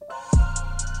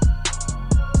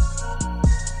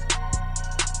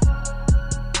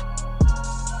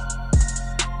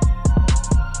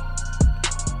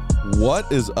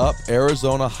What is up,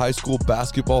 Arizona high school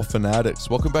basketball fanatics?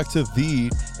 Welcome back to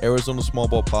the Arizona Small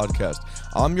Ball Podcast.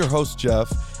 I'm your host,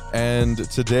 Jeff, and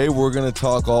today we're going to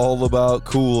talk all about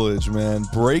Coolidge, man.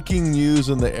 Breaking news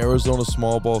in the Arizona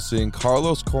small ball scene.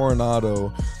 Carlos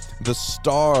Coronado, the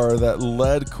star that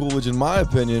led Coolidge, in my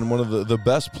opinion, one of the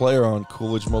best player on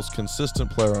Coolidge, most consistent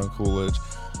player on Coolidge.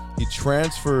 He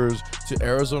transfers to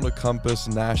Arizona Compass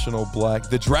National Black,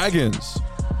 the Dragons.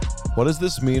 What does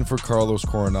this mean for Carlos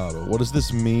Coronado? What does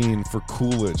this mean for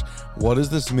Coolidge? What does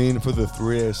this mean for the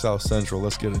 3A South Central?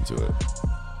 Let's get into it.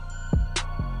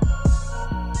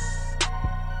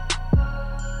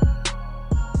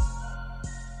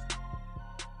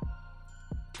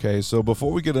 Okay, so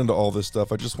before we get into all this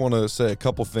stuff, I just want to say a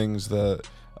couple things that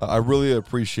I really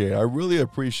appreciate. I really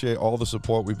appreciate all the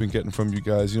support we've been getting from you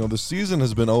guys. You know, the season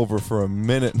has been over for a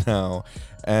minute now,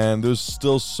 and there's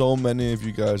still so many of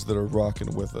you guys that are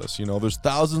rocking with us. You know, there's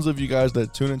thousands of you guys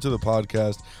that tune into the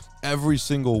podcast every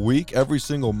single week, every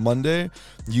single Monday.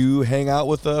 You hang out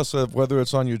with us, whether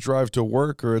it's on your drive to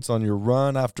work or it's on your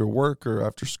run after work or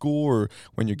after school or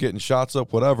when you're getting shots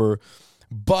up, whatever.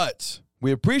 But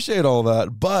we appreciate all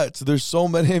that, but there's so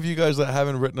many of you guys that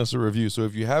haven't written us a review. So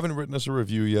if you haven't written us a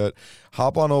review yet,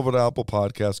 hop on over to Apple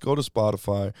Podcasts, go to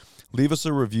Spotify, leave us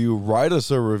a review, write us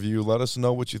a review, let us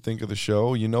know what you think of the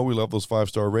show. You know we love those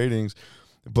 5-star ratings,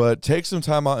 but take some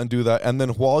time out and do that. And then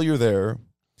while you're there,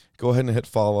 go ahead and hit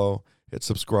follow, hit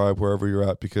subscribe wherever you're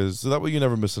at, because that way you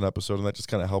never miss an episode, and that just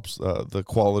kind of helps the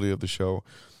quality of the show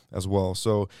as well.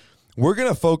 So we're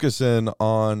going to focus in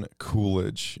on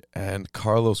Coolidge and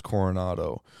Carlos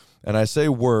Coronado. And I say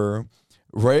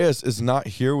Reyes is not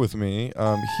here with me.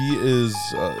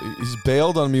 He's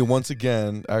bailed on me once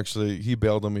again. Actually, he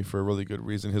bailed on me for a really good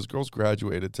reason. His girls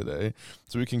graduated today,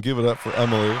 so we can give it up for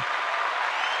Emily.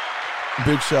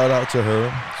 Big shout out to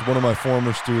her. She's one of my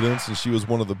former students, and she was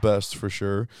one of the best for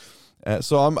sure.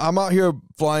 So I'm out here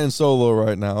flying solo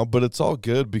right now, but it's all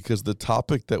good because the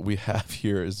topic that we have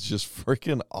here is just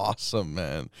freaking awesome,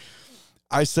 man.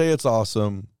 I say it's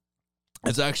awesome.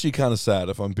 It's actually kind of sad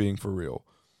if I'm being for real.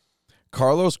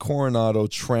 Carlos Coronado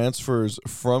transfers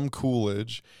from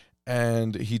Coolidge,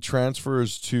 and he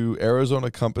transfers to Arizona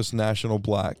Compass National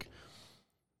Black.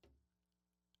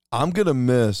 I'm going to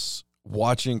miss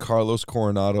watching Carlos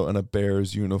Coronado in a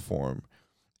Bears uniform.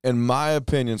 In my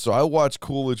opinion, so I watched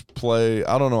Coolidge play,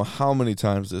 I don't know how many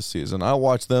times this season. I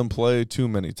watched them play too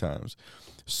many times.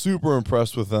 Super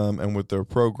impressed with them and with their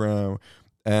program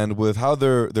and with how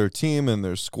their team and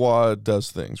their squad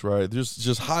does things, right? There's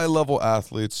just high-level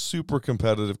athletes, super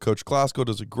competitive. Coach Glasgow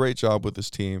does a great job with his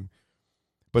team.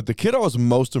 But the kid I was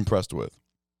most impressed with,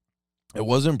 it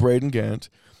wasn't Braden Gant.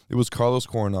 It was Carlos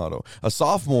Coronado, a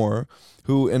sophomore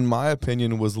who, in my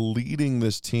opinion, was leading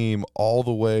this team all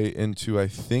the way into, I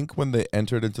think when they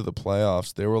entered into the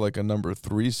playoffs, they were like a number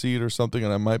 3 seed or something,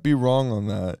 and I might be wrong on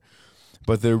that.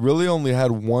 But they really only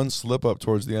had one slip-up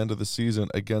towards the end of the season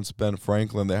against Ben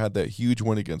Franklin. They had that huge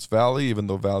win against Valley, even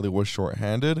though Valley was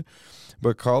shorthanded.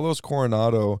 But Carlos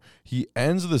Coronado, he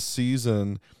ends the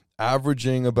season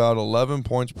averaging about 11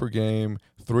 points per game,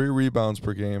 3 rebounds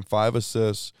per game, 5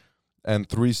 assists, and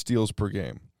 3 steals per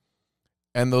game.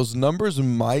 And those numbers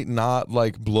might not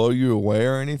like blow you away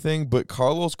or anything, but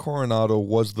Carlos Coronado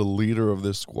was the leader of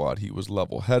this squad. He was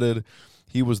level-headed.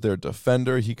 He was their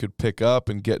defender. He could pick up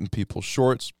and get in people's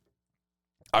shorts.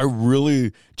 I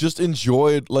really just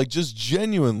enjoyed, like, just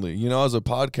genuinely, you know, as a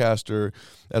podcaster,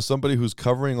 as somebody who's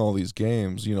covering all these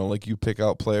games, you know, like you pick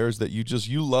out players that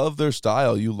you love their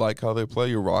style. You like how they play.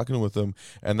 You're rocking with them.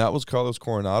 And that was Carlos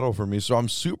Coronado for me. So I'm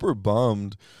super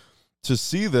bummed to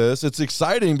see this. It's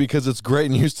exciting because it's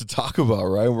great news to talk about,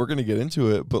 right? We're going to get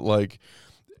into it, but like,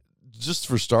 just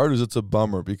for starters, it's a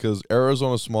bummer because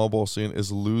Arizona small ball scene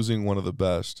is losing one of the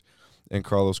best in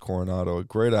Carlos Coronado, a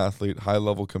great athlete,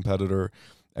 high-level competitor,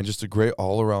 and just a great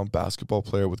all-around basketball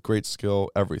player with great skill,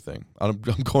 everything. I'm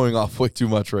going off way too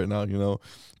much right now, you know,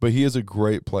 but he is a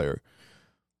great player.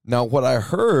 Now, what I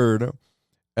heard,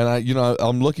 and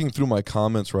I'm looking through my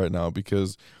comments right now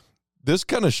because this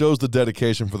kind of shows the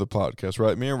dedication for the podcast,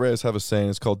 right? Me and Reyes have a saying.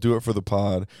 It's called do it for the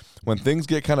pod. When things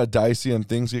get kind of dicey and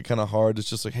things get kind of hard, it's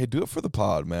just like, hey, do it for the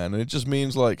pod, man. And it just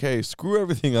means like, hey, screw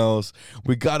everything else.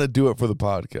 We got to do it for the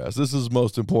podcast. This is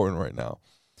most important right now.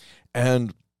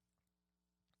 And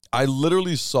I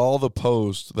literally saw the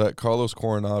post that Carlos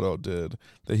Coronado did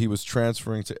that he was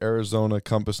transferring to Arizona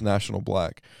Compass National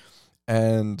Black.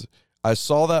 And I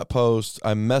saw that post.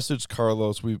 I messaged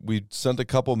Carlos. We sent a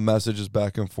couple messages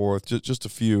back and forth, just a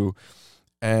few,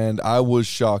 and I was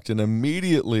shocked. And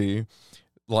immediately,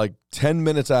 like 10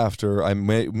 minutes after,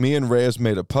 me and Reyes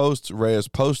made a post. Reyes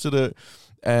posted it,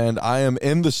 And I am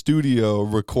in the studio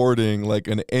recording like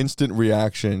an instant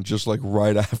reaction, just like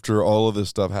right after all of this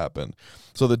stuff happened.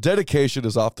 So the dedication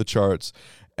is off the charts.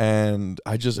 And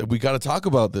we got to talk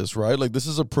about this, right? Like, this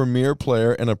is a premier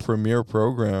player in a premier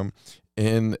program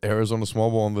in Arizona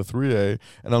small ball in the 3A.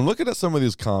 And I'm looking at some of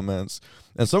these comments,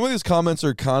 and some of these comments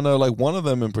are kind of like, one of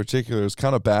them in particular is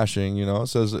kind of bashing, it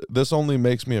says, this only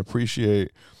makes me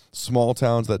appreciate small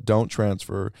towns that don't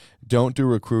transfer, don't do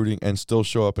recruiting, and still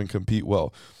show up and compete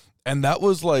well. And that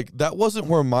wasn't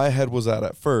where my head was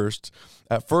at first.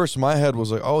 At first, my head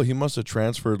was like, oh, he must have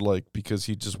transferred because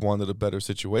he just wanted a better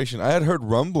situation. I had heard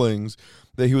rumblings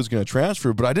that he was going to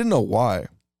transfer, but I didn't know why.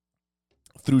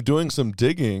 Through doing some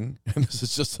digging, and this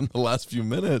is just in the last few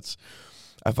minutes,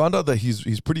 I found out that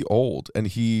he's pretty old, and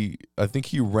I think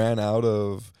he ran out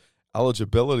of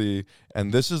eligibility,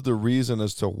 and this is the reason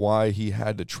as to why he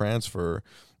had to transfer.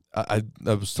 I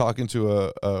was talking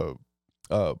to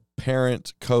a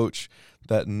parent coach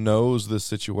that knows this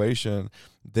situation.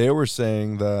 They were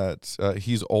saying that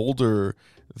he's older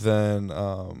than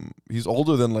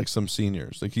like some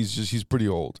seniors. Like, he's pretty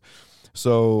old.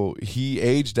 So he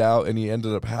aged out, and he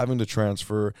ended up having to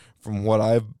transfer, from what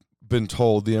I've been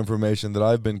told, the information that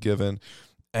I've been given.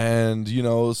 And,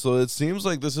 so it seems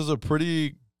like this is a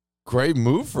pretty great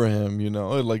move for him,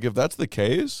 like, if that's the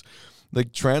case,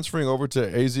 like, transferring over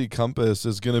to AZ Compass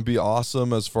is going to be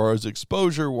awesome as far as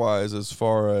exposure wise, as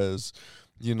far as,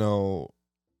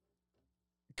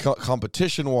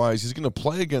 competition wise. He's going to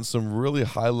play against some really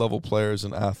high level players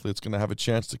and athletes, going to have a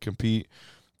chance to compete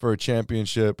for a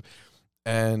championship.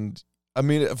 And I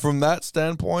mean, from that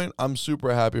standpoint, I'm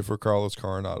super happy for Carlos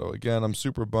Coronado. Again, I'm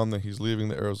super bummed that he's leaving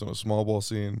the Arizona small ball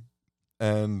scene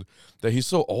and that he's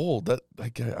so old. That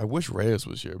I wish Reyes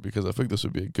was here, because I think this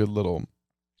would be a good little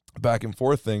back and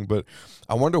forth thing. But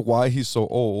I wonder why he's so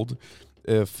old,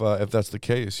 if that's the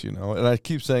case, And I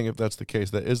keep saying if that's the case,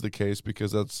 that is the case,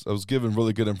 because I was given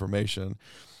really good information.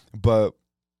 But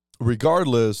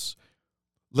regardless,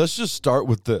 let's just start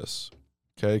with this.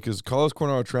 Okay, because Carlos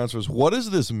Coronado transfers. What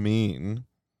does this mean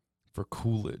for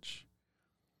Coolidge?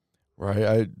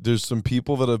 Right? There's some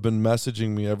people that have been messaging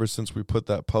me ever since we put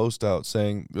that post out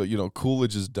saying,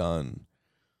 Coolidge is done.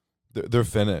 They're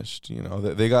finished.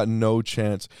 They got no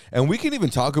chance. And we can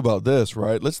even talk about this,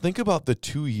 right? Let's think about the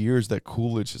 2 years that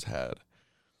Coolidge has had.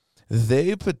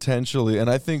 They potentially,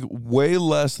 and I think way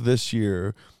less this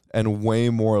year and way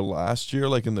more last year,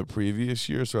 like in the previous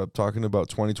year. So I'm talking about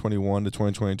 2021 to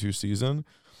 2022 season.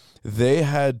 They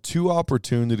had 2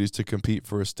 opportunities to compete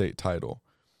for a state title,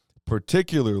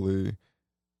 particularly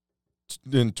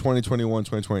in 2021,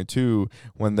 2022,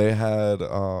 when they had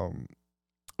all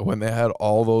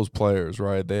those players,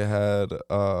 right? They had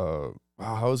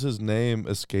how is his name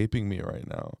escaping me right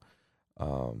now?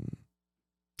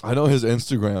 I know his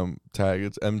Instagram tag.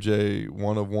 It's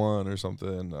MJ1 or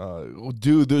something.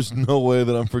 Dude, there's no way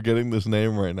that I'm forgetting this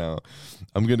name right now.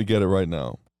 I'm going to get it right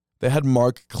now. They had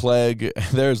Mark Clegg.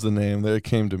 There's the name. There it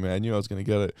came to me. I knew I was going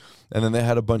to get it. And then they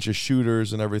had a bunch of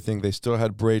shooters and everything. They still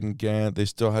had Braden Gant. They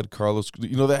still had Carlos.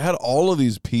 They had all of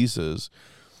these pieces.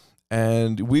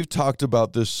 And we've talked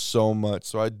about this so much,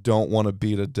 so I don't want to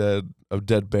beat a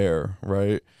dead bear,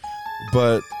 right?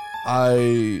 But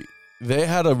they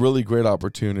had a really great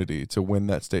opportunity to win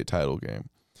that state title game.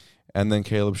 And then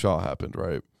Caleb Shaw happened,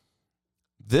 right?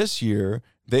 This year,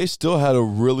 they still had a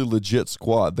really legit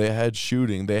squad. They had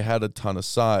shooting. They had a ton of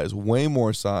size, way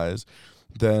more size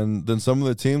than some of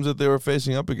the teams that they were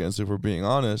facing up against, if we're being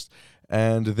honest.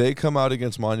 And they come out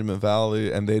against Monument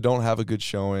Valley, and they don't have a good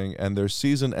showing, and their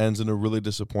season ends in a really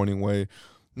disappointing way.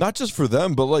 Not just for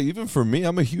them, but like even for me.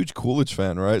 I'm a huge Coolidge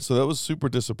fan, right? So that was super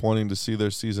disappointing to see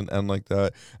their season end like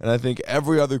that. And I think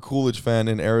every other Coolidge fan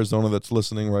in Arizona that's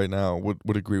listening right now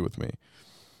would agree with me.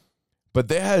 But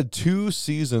they had 2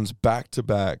 seasons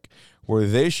back-to-back where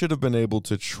they should have been able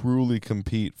to truly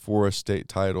compete for a state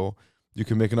title. You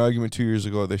can make an argument 2 years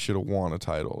ago they should have won a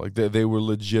title. Like they were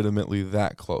legitimately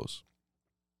that close.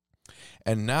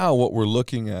 And now what we're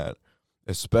looking at,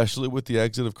 especially with the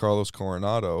exit of Carlos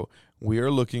Coronado, we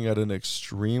are looking at an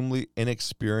extremely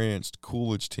inexperienced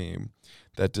Coolidge team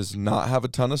that does not have a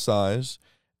ton of size,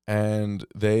 and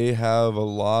they have a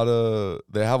lot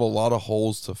of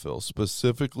holes to fill,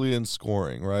 specifically in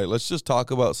scoring, right? Let's just talk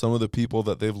about some of the people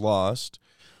that they've lost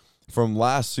from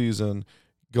last season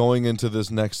going into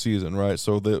this next season, right?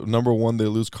 So the number one, they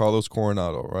lose Carlos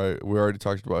Coronado, right? We already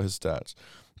talked about his stats.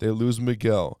 They lose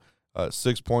Miguel,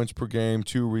 6 points per game,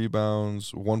 2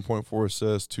 rebounds, 1.4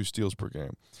 assists, 2 steals per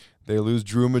game. They lose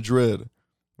Drew Madrid,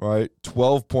 right?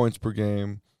 12 points per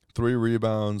game, 3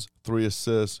 rebounds, 3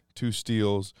 assists, 2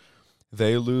 steals.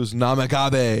 They lose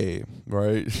Namagabe,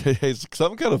 right? Hey,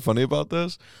 something kind of funny about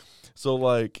this. So,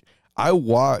 like, I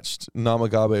watched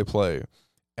Namagabe play,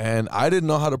 and I didn't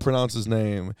know how to pronounce his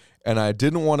name, and I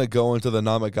didn't want to go into the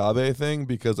Namagabe thing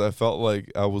because I felt like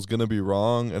I was going to be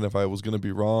wrong, and if I was going to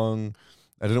be wrong,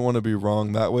 I didn't want to be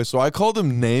wrong that way. So I called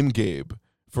him Name Gabe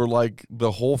for, like,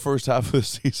 the whole first half of the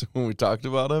season when we talked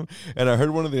about him, and I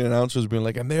heard one of the announcers being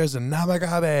like, and there's a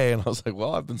Namagabe, and I was like,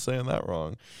 well, I've been saying that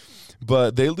wrong.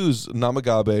 But they lose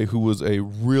Namagabe, who was a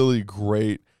really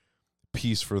great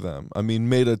piece for them. I mean,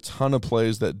 made a ton of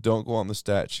plays that don't go on the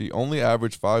stat sheet. Only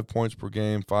averaged 5 points per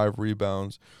game, 5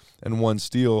 rebounds, and 1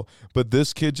 steal. But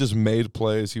this kid just made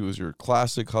plays. He was your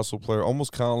classic hustle player,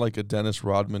 almost kind of like a Dennis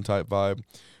Rodman type vibe.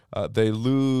 They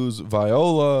lose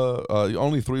Viola,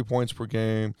 only 3 points per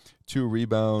game, 2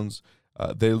 rebounds.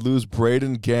 They lose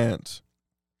Braden Gant,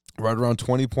 right around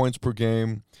 20 points per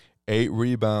game, 8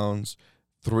 rebounds,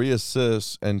 3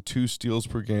 assists, and 2 steals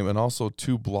per game, and also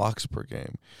 2 blocks per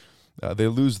game. They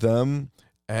lose them,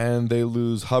 and they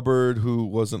lose Hubbard, who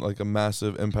wasn't like a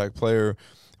massive impact player.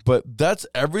 But that's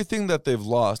everything that they've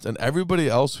lost. And everybody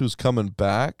else who's coming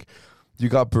back, you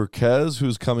got Burquez,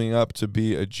 who's coming up to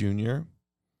be a junior.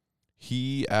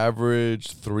 He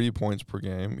averaged 3 points per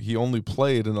game. He only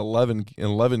played in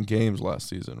 11 games last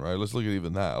season, right? Let's look at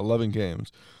even that, 11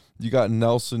 games. You got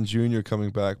Nelson Jr. coming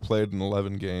back, played in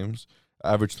 11 games,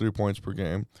 averaged 3 points per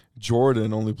game.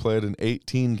 Jordan only played in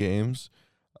 18 games.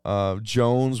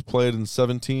 Jones played in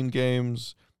 17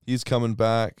 games. He's coming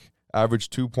back,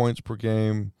 averaged 2 points per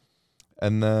game.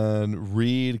 And then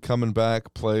Reed coming back,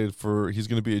 he's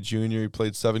going to be a junior. He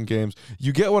played 7 games.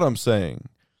 You get what I'm saying,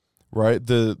 right?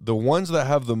 The ones that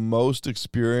have the most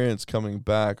experience coming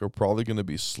back are probably going to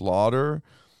be Slaughter,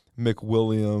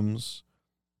 McWilliams.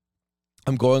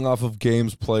 I'm going off of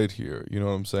games played here. You know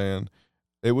what I'm saying?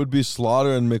 It would be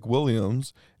Slaughter and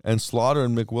McWilliams, and Slaughter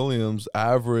and McWilliams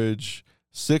average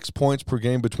 6 points per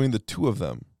game between the two of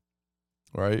them,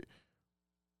 right?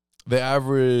 They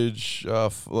average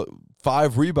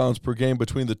 5 rebounds per game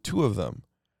between the two of them.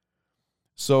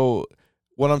 So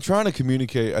what I'm trying to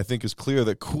communicate, I think, is clear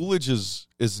that Coolidge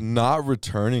is not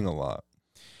returning a lot.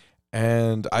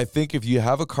 And I think if you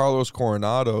have a Carlos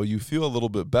Coronado, you feel a little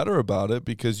bit better about it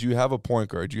because you have a point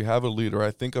guard, you have a leader.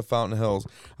 I think of Fountain Hills,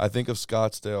 I think of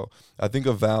Scottsdale, I think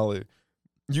of Valley.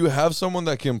 You have someone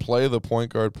that can play the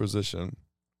point guard position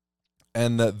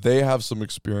and that they have some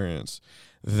experience.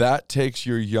 That takes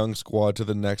your young squad to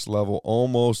the next level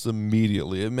almost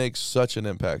immediately. It makes such an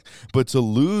impact. But to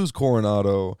lose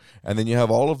Coronado, and then you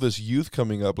have all of this youth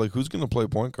coming up, like who's going to play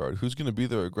point guard? Who's going to be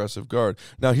their aggressive guard?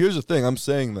 Now, here's the thing. I'm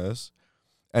saying this,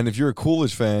 and if you're a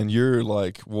Coolidge fan, you're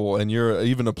like, well, and you're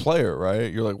even a player,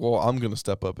 right? You're like, well, I'm going to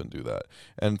step up and do that.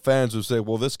 And fans would say,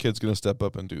 well, this kid's going to step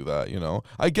up and do that, you know?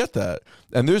 I get that.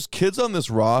 And there's kids on this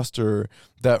roster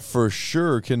that for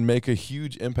sure can make a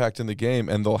huge impact in the game,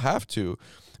 and they'll have to.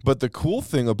 But the cool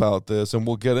thing about this, and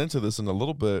we'll get into this in a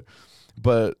little bit,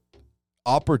 but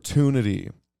opportunity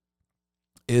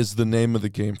is the name of the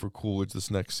game for Coolidge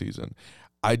this next season.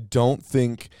 I don't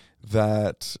think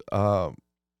that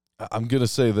I'm going to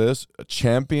say this, a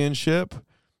championship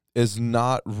is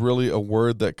not really a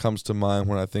word that comes to mind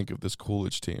when I think of this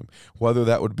Coolidge team, whether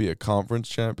that would be a conference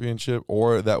championship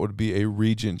or that would be a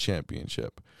region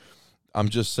championship. I'm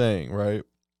just saying, right?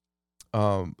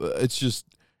 It's just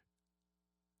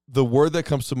the word that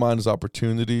comes to mind is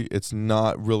opportunity. It's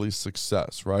not really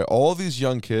success, right? All these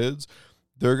young kids,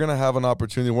 they're going to have an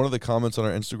opportunity. One of the comments on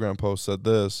our Instagram post said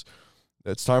this: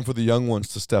 it's time for the young ones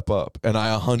to step up. And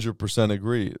I 100%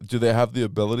 agree. Do they have the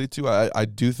ability to? I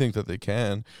do think that they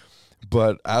can.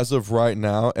 But as of right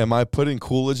now, am I putting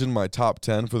Coolidge in my top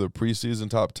 10 for the preseason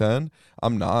top 10?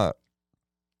 I'm not.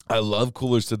 I love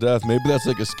Coolidge to death. Maybe that's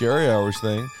like a Scary Hours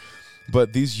thing.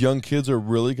 But these young kids are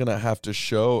really going to have to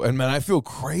show. And, man, I feel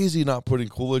crazy not putting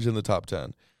Coolidge in the top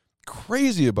 10.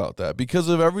 Crazy about that because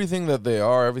of everything that they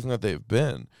are, everything that they've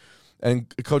been.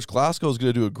 And Coach Glasgow is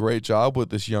going to do a great job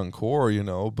with this young core, you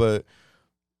know, but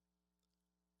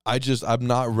I'm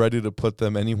not ready to put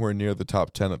them anywhere near the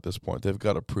top 10 at this point. They've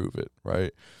got to prove it,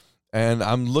 right? And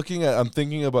I'm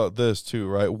thinking about this too,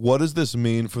 right? What does this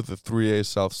mean for the 3A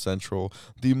South Central,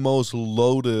 the most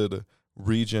loaded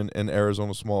region in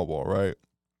Arizona small ball, right?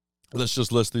 Let's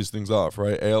just list these things off,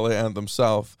 right? ALA Anthem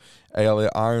South,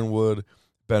 ALA Ironwood,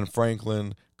 Ben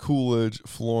Franklin, Coolidge,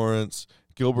 Florence,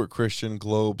 Gilbert Christian,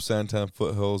 Globe, Santan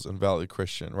Foothills, and Valley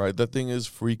Christian, right? That thing is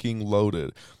freaking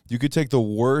loaded. You could take the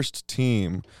worst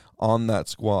team on that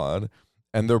squad,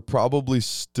 and they're probably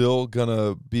still going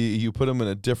to be, you put them in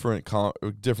a different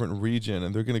region,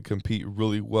 and they're going to compete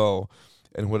really well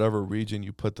in whatever region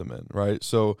you put them in, right?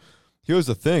 So here's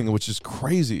the thing, which is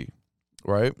crazy,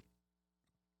 right?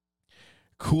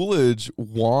 Coolidge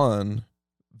won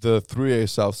the 3A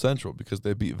South Central because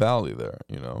they beat Valley there,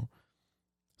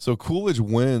 So Coolidge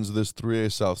wins this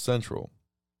 3A South Central.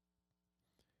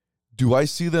 Do I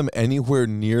see them anywhere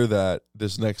near that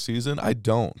this next season? I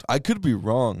don't. I could be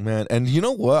wrong, man. And you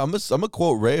know what? I'm gonna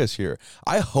quote Reyes here.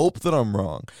 I hope that I'm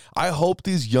wrong. I hope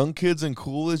these young kids in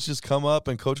Coolidge just come up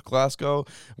and Coach Glasgow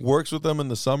works with them in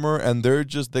the summer, and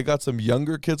they got some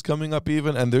younger kids coming up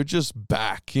even, and they're just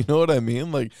back. You know what I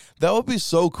mean? Like, that would be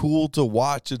so cool to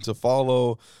watch and to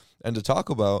follow and to talk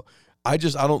about. I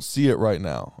don't see it right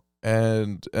now.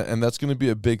 And that's going to be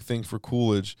a big thing for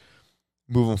Coolidge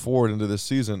moving forward into this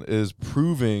season, is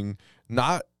proving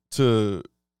not to,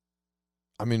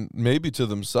 maybe to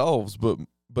themselves, but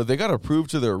they got to prove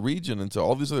to their region and to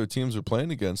all these other teams they're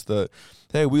playing against that,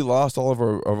 hey, we lost all of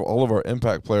our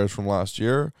impact players from last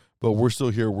year, but we're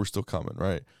still here, we're still coming,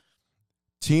 right?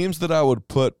 Teams that I would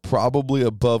put probably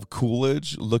above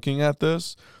Coolidge looking at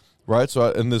this, right?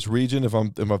 So in this region, if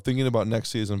I'm thinking about next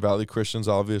season, Valley Christian's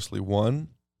obviously one.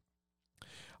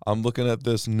 I'm looking at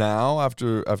this now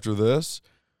after this.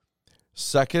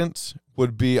 Second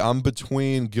would be, I'm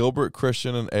between Gilbert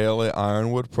Christian and ALA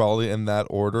Ironwood, probably in that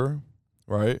order,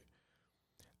 right?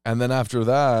 And then after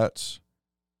that,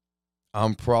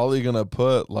 I'm probably gonna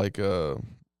put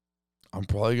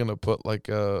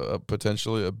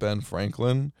potentially a Ben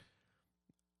Franklin,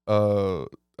 a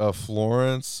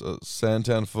Florence,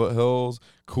 Santan Foothills,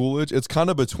 Coolidge. It's kind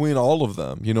of between all of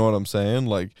them. You know what I'm saying?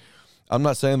 Like, I'm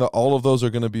not saying that all of those are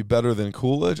going to be better than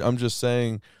Coolidge. I'm just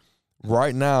saying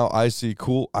right now I see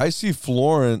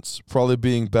Florence probably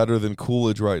being better than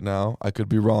Coolidge right now. I could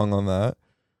be wrong on that,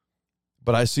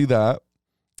 but I see that.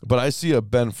 But I see a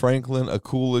Ben Franklin, a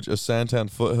Coolidge, a Santan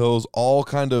Foothills, all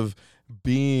kind of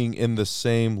being in the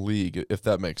same league, if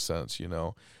that makes sense,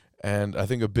 And I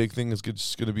think a big thing is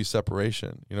just going to be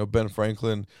separation. Ben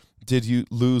Franklin, did you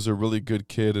lose a really good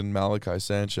kid in Malachi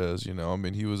Sanchez?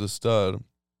 He was a stud.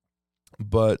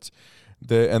 But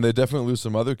they definitely lose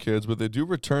some other kids, but they do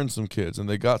return some kids, and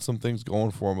they got some things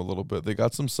going for them a little bit. They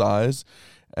got some size,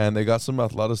 and they got some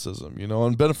athleticism,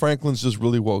 And Ben Franklin's just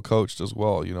really well coached as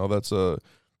well. That's a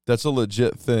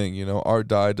legit thing. Art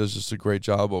Dye does just a great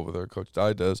job over there. Coach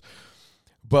Dye does.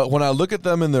 But when I look at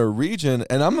them in their region,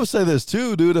 and I'm gonna say this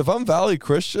too, dude. If I'm Valley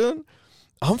Christian,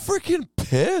 I'm freaking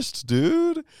pissed,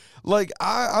 dude. Like,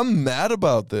 I'm mad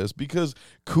about this because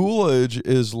Coolidge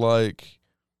is like,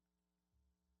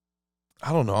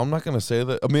 I don't know. I'm not going to say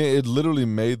that. It literally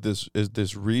made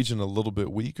this region a little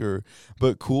bit weaker,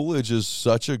 but Coolidge is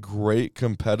such a great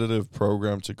competitive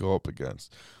program to go up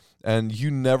against. And you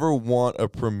never want a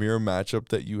premier matchup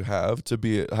that you have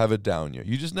to have it down you.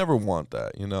 You just never want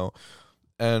that,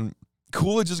 And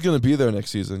Coolidge is going to be there next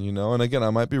season, And again,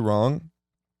 I might be wrong,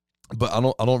 but I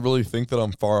don't really think that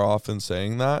I'm far off in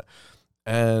saying that.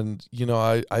 And,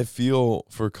 I feel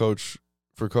for Coach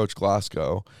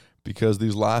Glasgow, because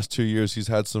these last 2 years he's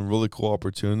had some really cool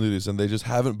opportunities, and they just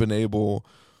haven't been able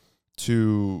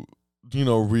to,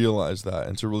 realize that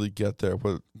and to really get there.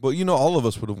 But all of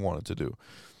us would have wanted to do.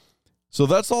 So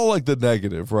that's all like the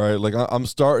negative, right? Like, I'm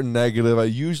starting negative. I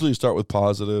usually start with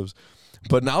positives.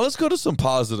 But now let's go to some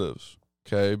positives,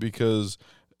 okay? Because,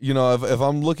 if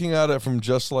I'm looking at it from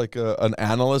just like an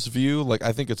analyst view, like,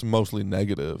 I think it's mostly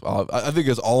negative. I think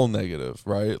it's all negative,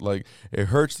 right? Like, it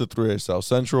hurts the 3A South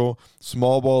Central.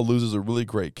 Small ball loses a really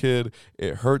great kid.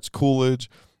 It hurts Coolidge,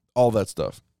 all that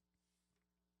stuff.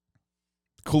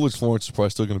 Coolidge Florence is probably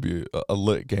still going to be a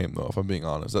lit game, though, if I'm being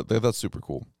honest. That's super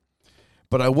cool.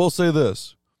 But I will say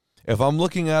this. If I'm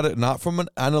looking at it not from an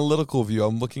analytical view,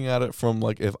 I'm looking at it from,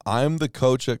 like, if I'm the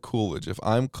coach at Coolidge, if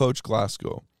I'm Coach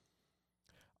Glasgow,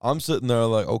 I'm sitting there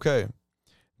like, okay,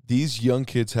 these young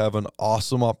kids have an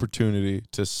awesome opportunity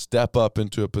to step up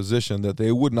into a position that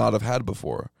they would not have had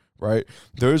before, right?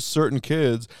 There's certain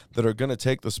kids that are going to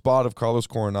take the spot of Carlos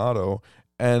Coronado,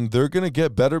 and they're going to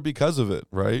get better because of it,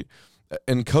 right?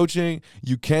 In coaching,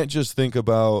 you can't just think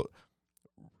about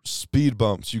speed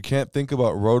bumps. You can't think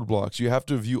about roadblocks. You have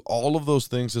to view all of those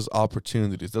things as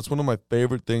opportunities. That's one of my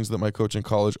favorite things that my coach in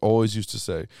college always used to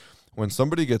say. When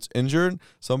somebody gets injured,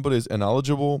 somebody's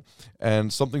ineligible,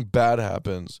 and something bad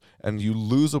happens, and you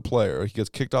lose a player, he gets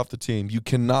kicked off the team, you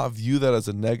cannot view that as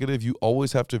a negative. You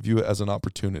always have to view it as an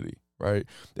opportunity, right?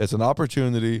 It's an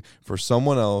opportunity for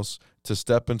someone else to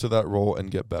step into that role and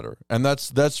get better. And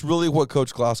that's really what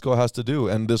Coach Glasgow has to do,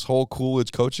 and this whole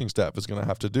Coolidge coaching staff is going to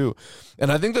have to do.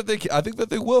 And I think that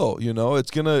they will.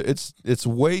 It's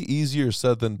way easier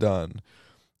said than done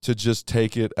to just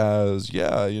take it as,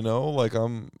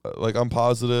 I'm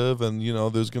positive, and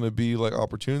there's going to be like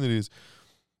opportunities.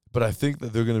 But I think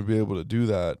that they're going to be able to do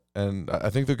that. And I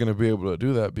think they're going to be able to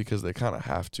do that because they kind of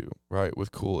have to, right,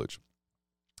 with Coolidge.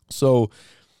 So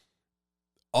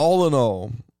all in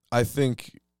all, I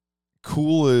think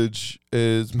Coolidge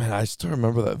is, man, I still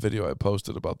remember that video I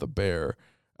posted about the Bear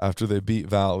after they beat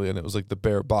Valley, and it was like the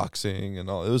Bear boxing and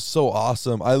all. It was so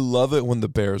awesome. I love it when the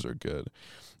Bears are good.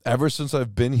 Ever since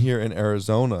I've been here in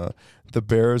Arizona, the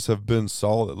Bears have been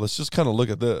solid. Let's just kind of look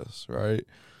at this, right?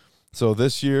 So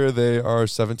this year they are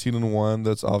 17-1.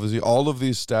 That's obviously, all of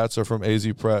these stats are from AZ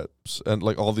Preps and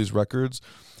like all these records.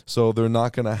 So they're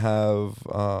not going to have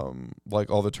like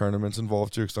all the tournaments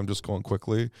involved here because I'm just going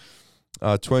quickly.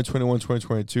 2021,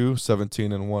 2022,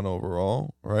 17-1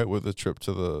 overall, right, with a trip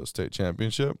to the state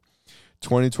championship.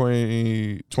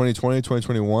 2020,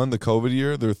 2021, the COVID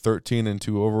year, they're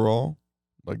 13-2 overall.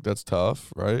 Like, that's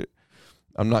tough, right?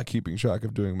 I'm not keeping track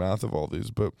of doing math of all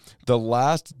these, but the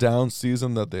last down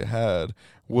season that they had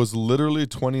was literally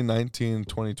 2019,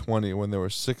 2020 when they were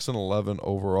 6-11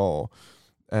 overall.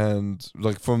 And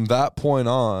like from that point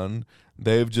on,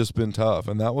 they've just been tough.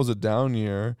 And that was a down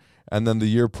year. And then the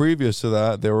year previous to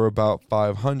that, they were about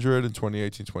 500 in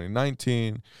 2018,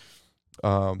 2019.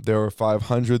 They were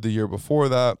 500 the year before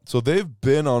that. So they've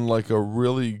been on like a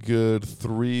really good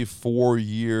 3-4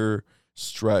 year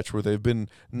stretch where they've been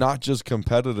not just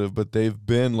competitive, but they've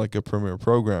been like a premier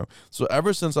program. So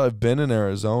ever since I've been in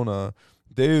Arizona,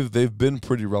 they've been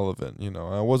pretty relevant. You know,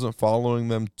 I wasn't following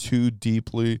them too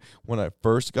deeply when I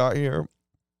first got here,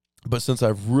 but since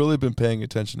I've really been paying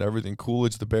attention to everything,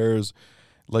 Coolidge, the Bears,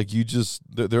 like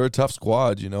they're a tough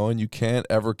squad, you know, and you can't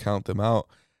ever count them out.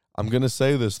 I'm going to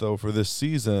say this though, for this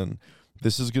season,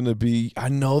 this is going to be, I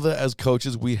know that as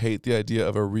coaches, we hate the idea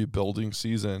of a rebuilding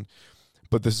season,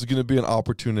 but this is going to be an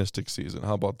opportunistic season.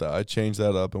 How about that? I changed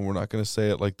that up, and we're not going to say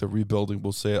it like the rebuilding.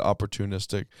 We'll say it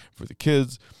opportunistic for the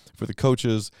kids, for the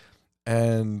coaches.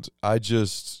 And I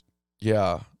just,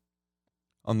 yeah,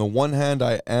 on the one hand,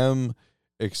 I am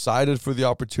excited for the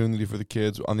opportunity for the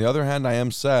kids. On the other hand, I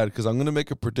am sad because I'm going to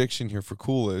make a prediction here for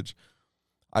Coolidge.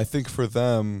 I think for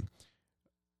them,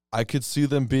 I could see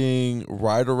them being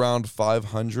right around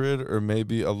 500 or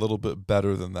maybe a little bit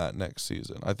better than that next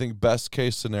season. I think best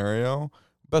case scenario,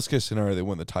 they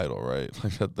win the title, right?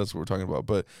 Like that's what we're talking about.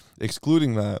 But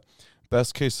excluding that,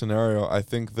 best case scenario, I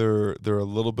think they're a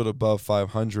little bit above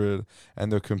 500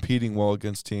 and they're competing well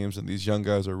against teams, and these young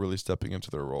guys are really stepping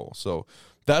into their role. So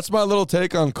that's my little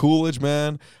take on Coolidge,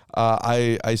 man.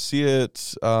 I see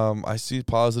it. I see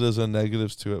positives and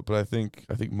negatives to it, but I think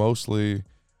mostly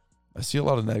I see a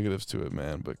lot of negatives to it,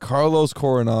 man. But Carlos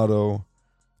Coronado,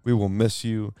 we will miss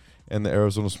you in the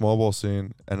Arizona small ball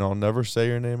scene, and I'll never say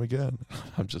your name again.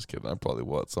 I'm just kidding. I probably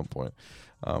will at some point.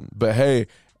 But hey,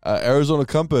 Arizona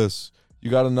Compass, you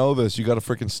got to know this. You got to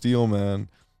freaking steal, man.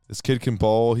 This kid can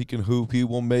ball. He can hoop. He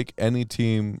will make any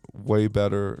team way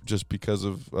better just because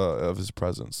of his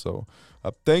presence. So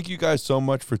thank you guys so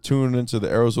much for tuning into the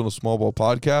Arizona Small Ball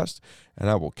Podcast, and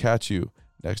I will catch you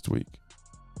next week.